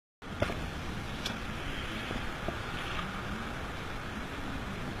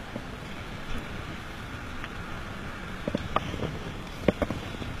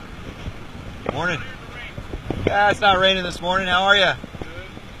Yeah, it's not raining this morning. How are you? Good.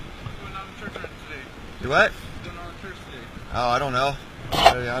 What's going on in church today? You what? What's going on in church today? Oh, I don't know.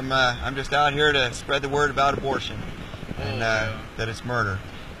 I'm just out here to spread the word about abortion and that it's murder.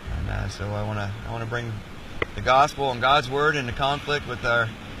 And so I want to bring the gospel and God's word into conflict with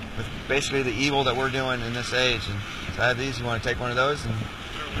basically the evil that we're doing in this age. And so I have these. You want to take one of those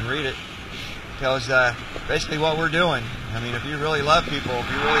and read it? Tells basically what we're doing. I mean, if you really love people,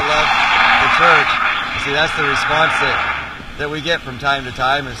 if you really love the church, see, that's the response that we get from time to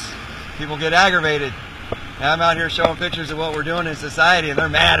time is people get aggravated. And I'm out here showing pictures of what we're doing in society, and they're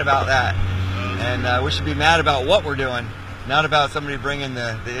mad about that. And we should be mad about what we're doing, not about somebody bringing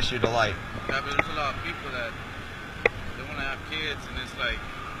the issue to light. Yeah, but there's a lot of people that they want to have kids, and it's like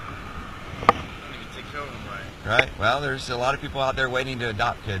they don't even take care of them right. Right. Well, there's a lot of people out there waiting to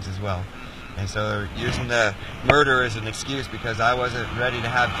adopt kids as well. And so they're using the murder as an excuse because I wasn't ready to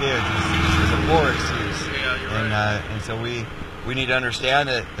have kids. It's a poor excuse. Yeah, you're right. And so we need to understand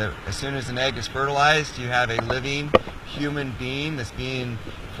that as soon as an egg is fertilized, you have a living human being that's being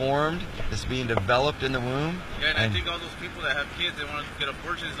formed, that's being developed in the womb. Yeah, and I think all those people that have kids, they want to get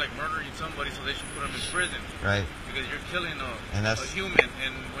abortions, like murdering somebody, so they should put them in prison. Right. Because you're killing a human,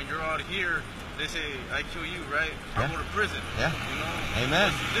 and when you're out here, they say, I kill you, right? I'll go to prison. Yeah. You know?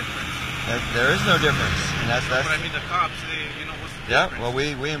 Amen. What's the difference? There is no difference. And that's But I mean, the cops, what's the difference? Yeah, well,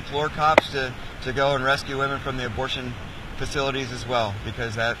 we implore cops to go and rescue women from the abortion facilities as well,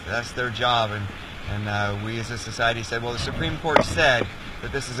 because that's their job. And we as a society said, well, the Supreme Court said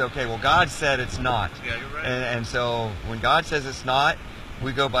that this is okay. Well, God said it's not. Yeah, you're right. And so when God says it's not,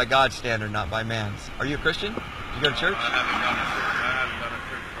 we go by God's standard, not by man's. Are you a Christian? Do you go to church? I haven't gone to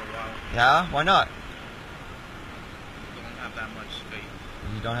church for a while. Yeah? Why not? I don't have that much faith.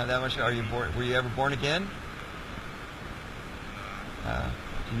 You don't have that much? Are you born? Were you ever born again?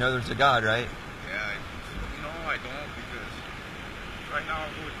 You know there's a God, right? Yeah, I don't, because right now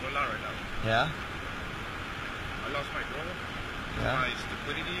I'm going through a lot right now. Yeah? I lost my girl. Yeah. My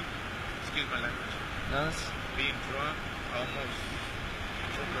stupidity. Excuse my language. No, that's... Being drunk, I almost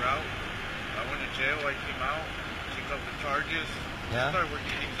took her out. I went to jail. I came out. She got the charges. Yeah? I started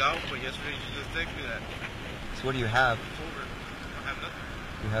working things out, but yesterday she just texted me that. So what do you have? I told her I have nothing.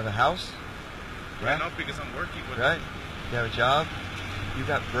 You have a house? Right now, because I'm working with Right. You have a job? You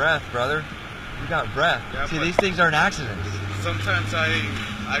got breath, brother. You got breath. Yeah, see, these things aren't accidents. Sometimes I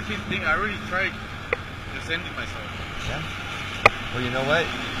already tried just ending myself. Yeah. Well, you know what?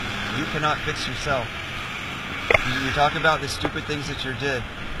 You cannot fix yourself. You talk about the stupid things that you did,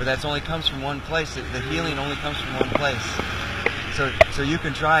 but that only comes from one place. The healing only comes from one place. So you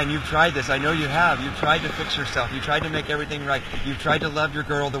can try, and you've tried this. I know you have. You've tried to fix yourself. You tried to make everything right. You've tried to love your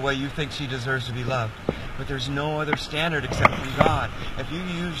girl the way you think she deserves to be loved. But there's no other standard except from God. If you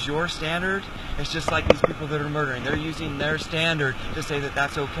use your standard, it's just like these people that are murdering. They're using their standard to say that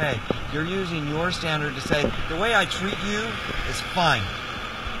that's okay. You're using your standard to say, the way I treat you is fine.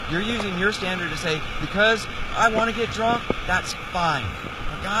 You're using your standard to say, because I want to get drunk, that's fine.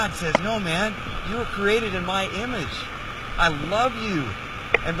 But God says, no, man, you were created in my image. I love you.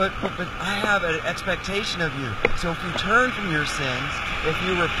 But I have an expectation of you. So if you turn from your sins, if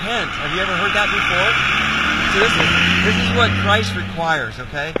you repent, have you ever heard that before? So this is what Christ requires,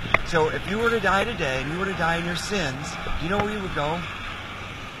 okay? So if you were to die today and you were to die in your sins, do you know where you would go?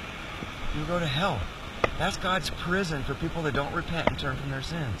 You would go to hell. That's God's prison for people that don't repent and turn from their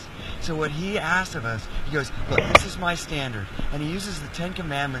sins. So what He asks of us, He goes, look, this is my standard. And He uses the Ten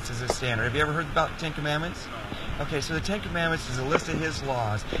Commandments as a standard. Have you ever heard about the Ten Commandments? Okay, so the Ten Commandments is a list of His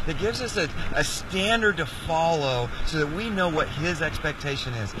laws that gives us a standard to follow so that we know what His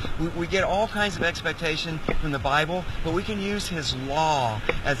expectation is. We get all kinds of expectation from the Bible, but we can use His law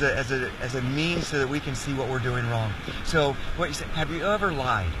as a means so that we can see what we're doing wrong. So what you say, have you ever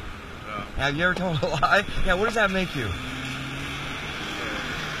lied? Have you ever told a lie? Yeah, what does that make you?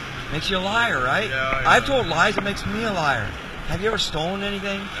 Makes you a liar, right? Yeah, I've told lies, it makes me a liar. Have you ever stolen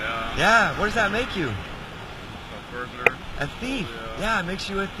anything? Yeah. Yeah, what does that make you? A burglar. A thief. Yeah, it makes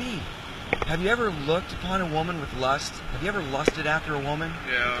you a thief. Have you ever looked upon a woman with lust? Have you ever lusted after a woman?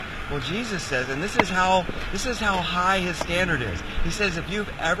 Yeah. Well, Jesus says, and this is how high His standard is. He says, if you've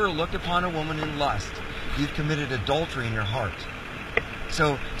ever looked upon a woman in lust, you've committed adultery in your heart.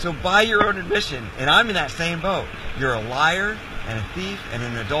 So by your own admission, and I'm in that same boat, you're a liar and a thief and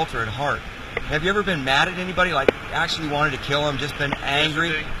an adulterer at heart. Have you ever been mad at anybody, like actually wanted to kill them, just been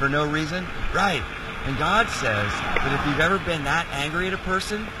angry for no reason? Right. And God says that if you've ever been that angry at a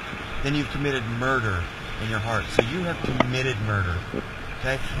person, then you've committed murder in your heart. So you have committed murder.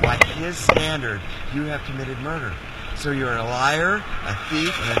 Okay? By His standard, you have committed murder. So you're a liar, a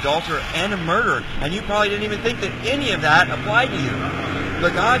thief, an adulterer, and a murderer. And you probably didn't even think that any of that applied to you.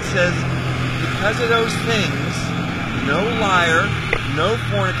 But God says, because of those things, no liar, no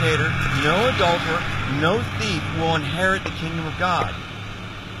fornicator, no adulterer, no thief will inherit the kingdom of God.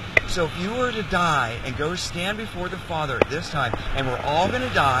 So if you were to die and go stand before the Father at this time, and we're all going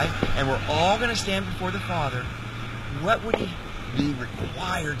to die, and we're all going to stand before the Father, what would He be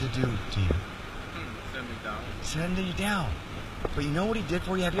required to do to you? Send me down. Send you down. But you know what He did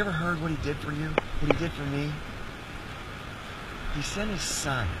for you? Have you ever heard what He did for you? What He did for me? He sent His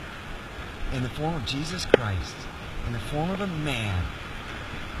Son in the form of Jesus Christ, in the form of a man,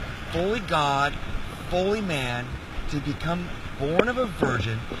 fully God, fully man, to become born of a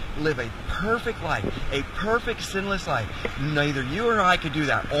virgin, live a perfect life, a perfect sinless life. Neither you or I could do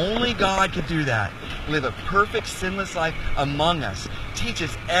that. Only God could do that. Live a perfect sinless life among us. Teach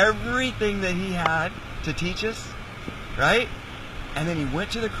us everything that He had to teach us, right? And then He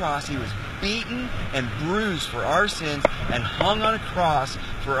went to the cross. He was beaten and bruised for our sins and hung on a cross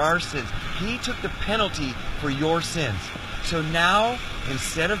for our sins. He took the penalty for your sins. So now,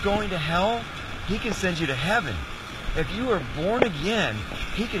 instead of going to hell, He can send you to heaven. If you are born again,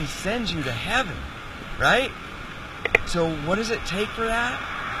 He can send you to heaven, right? So what does it take for that?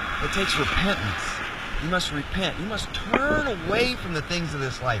 It takes repentance. You must repent. You must turn away from the things of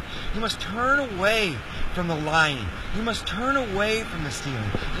this life. You must turn away from the lying. You must turn away from the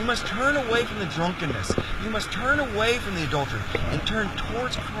stealing. You must turn away from the drunkenness. You must turn away from the adultery and turn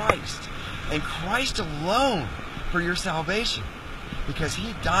towards Christ and Christ alone for your salvation. Because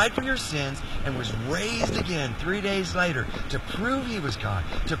He died for your sins and was raised again 3 days later to prove He was God,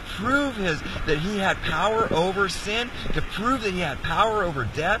 to prove that He had power over sin, to prove that He had power over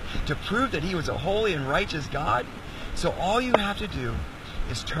death, to prove that He was a holy and righteous God. So all you have to do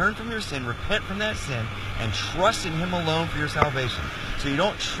is turn from your sin, repent from that sin, and trust in Him alone for your salvation. So you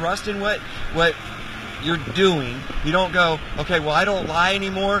don't trust in what you're doing. You don't go, okay, well, I don't lie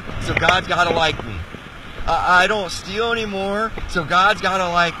anymore, so God's got to like me. I don't steal anymore, so God's got to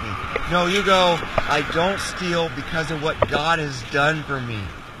like me. No, you go, I don't steal because of what God has done for me.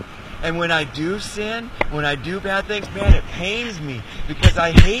 And when I do sin, when I do bad things, man, it pains me because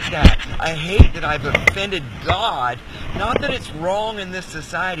I hate that. I hate that I've offended God. Not that it's wrong in this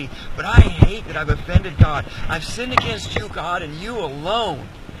society, but I hate that I've offended God. I've sinned against you, God, and you alone.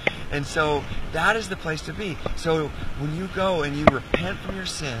 And so that is the place to be. So when you go and you repent from your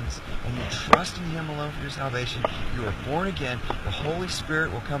sins and you trust in Him alone for your salvation, you are born again. The Holy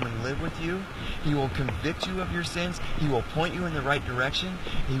Spirit will come and live with you. He will convict you of your sins. He will point you in the right direction.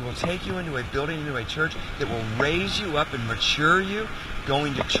 He will take you into a building, into a church that will raise you up and mature you.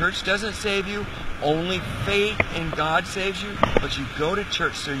 Going to church doesn't save you. Only faith in God saves you. But you go to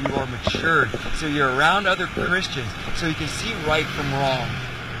church so you are matured, so you're around other Christians, so you can see right from wrong.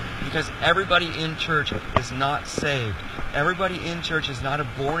 Because everybody in church is not saved. Everybody in church is not a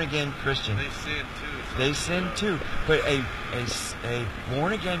born-again Christian. They sin too. They sin too. But a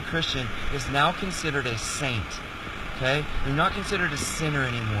born-again Christian is now considered a saint. Okay? You're not considered a sinner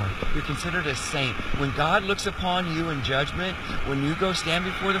anymore. You're considered a saint. When God looks upon you in judgment, when you go stand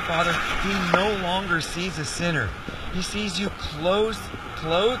before the Father, He no longer sees a sinner. He sees you clothed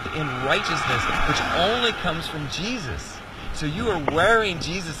in righteousness, which only comes from Jesus. So you are wearing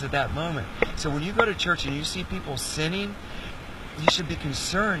Jesus at that moment. So when you go to church and you see people sinning, you should be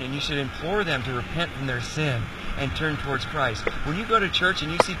concerned and you should implore them to repent from their sin and turn towards Christ. When you go to church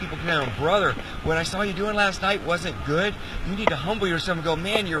and you see people come out, brother, what I saw you doing last night wasn't good, you need to humble yourself and go,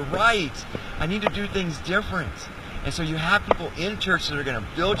 man, you're right. I need to do things different. And so you have people in church that are going to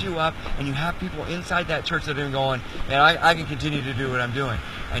build you up, and you have people inside that church that are going, man, I can continue to do what I'm doing.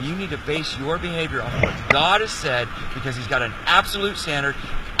 And you need to base your behavior on what God has said, because He's got an absolute standard.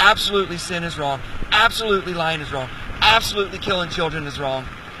 Absolutely sin is wrong. Absolutely lying is wrong. Absolutely killing children is wrong.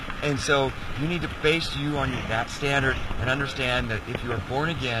 And so you need to base you on that standard and understand that if you are born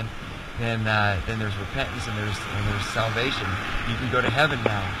again, then there's repentance and there's salvation. You can go to heaven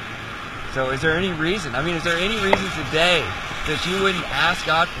now. So is there any reason? Is there any reason today that you wouldn't ask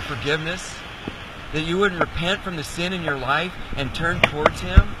God for forgiveness? That you wouldn't repent from the sin in your life and turn towards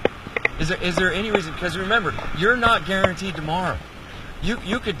Him? Is there any reason? Because remember, you're not guaranteed tomorrow.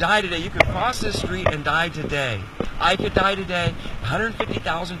 You could die today. You could cross this street and die today. I could die today.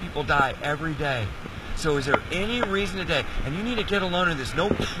 150,000 people die every day. So is there any reason today? And you need to get alone in this. No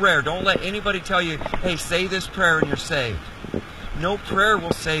prayer. Don't let anybody tell you, hey, say this prayer and you're saved. No prayer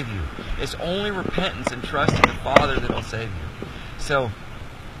will save you. It's only repentance and trust in the Father that will save you. So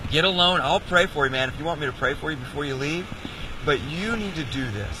get alone. I'll pray for you, man, if you want me to pray for you before you leave. But you need to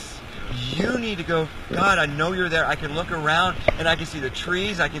do this. You need to go, God, I know you're there. I can look around and I can see the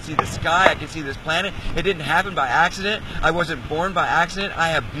trees. I can see the sky. I can see this planet. It didn't happen by accident. I wasn't born by accident. I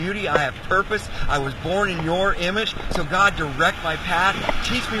have beauty. I have purpose. I was born in your image. So God, direct my path.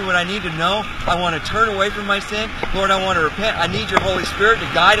 Teach me what I need to know. I want to turn away from my sin. Lord, I want to repent. I need your Holy Spirit to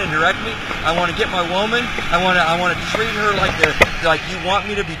guide and direct me. I want to get my woman. I want to treat her like you want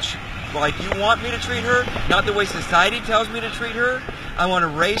me to be like you want me to treat her, not the way society tells me to treat her. I want to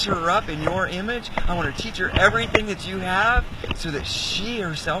raise her up in your image. I want to teach her everything that you have so that she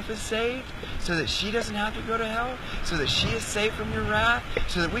herself is saved, so that she doesn't have to go to hell, so that she is saved from your wrath,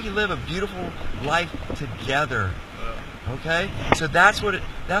 so that we can live a beautiful life together. Okay? So that's what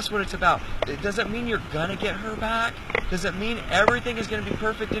it's about. It doesn't mean you're going to get her back. Does it mean everything is going to be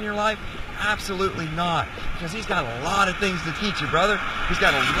perfect in your life? Absolutely not. Because he's got a lot of things to teach you, brother. He's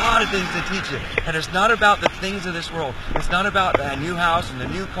got a lot of things to teach you. And it's not about the things of this world. It's not about that new house and the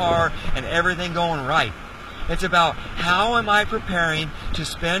new car and everything going right. It's about how am I preparing to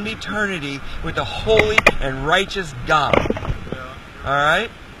spend eternity with the holy and righteous God. Yeah. All right?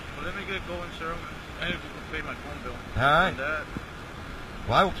 Well, let me get going, sir. I need to pay my phone bill. All right.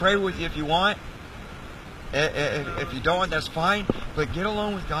 Well, I will pray with you if you want. If you don't, that's fine. But get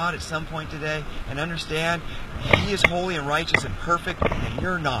alone with God at some point today and understand He is holy and righteous and perfect, and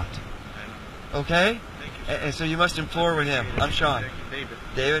you're not. Okay? And so you must implore with Him. I'm Sean. David.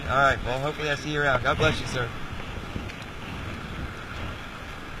 David? All right. Well, hopefully I see you around. God bless you, sir.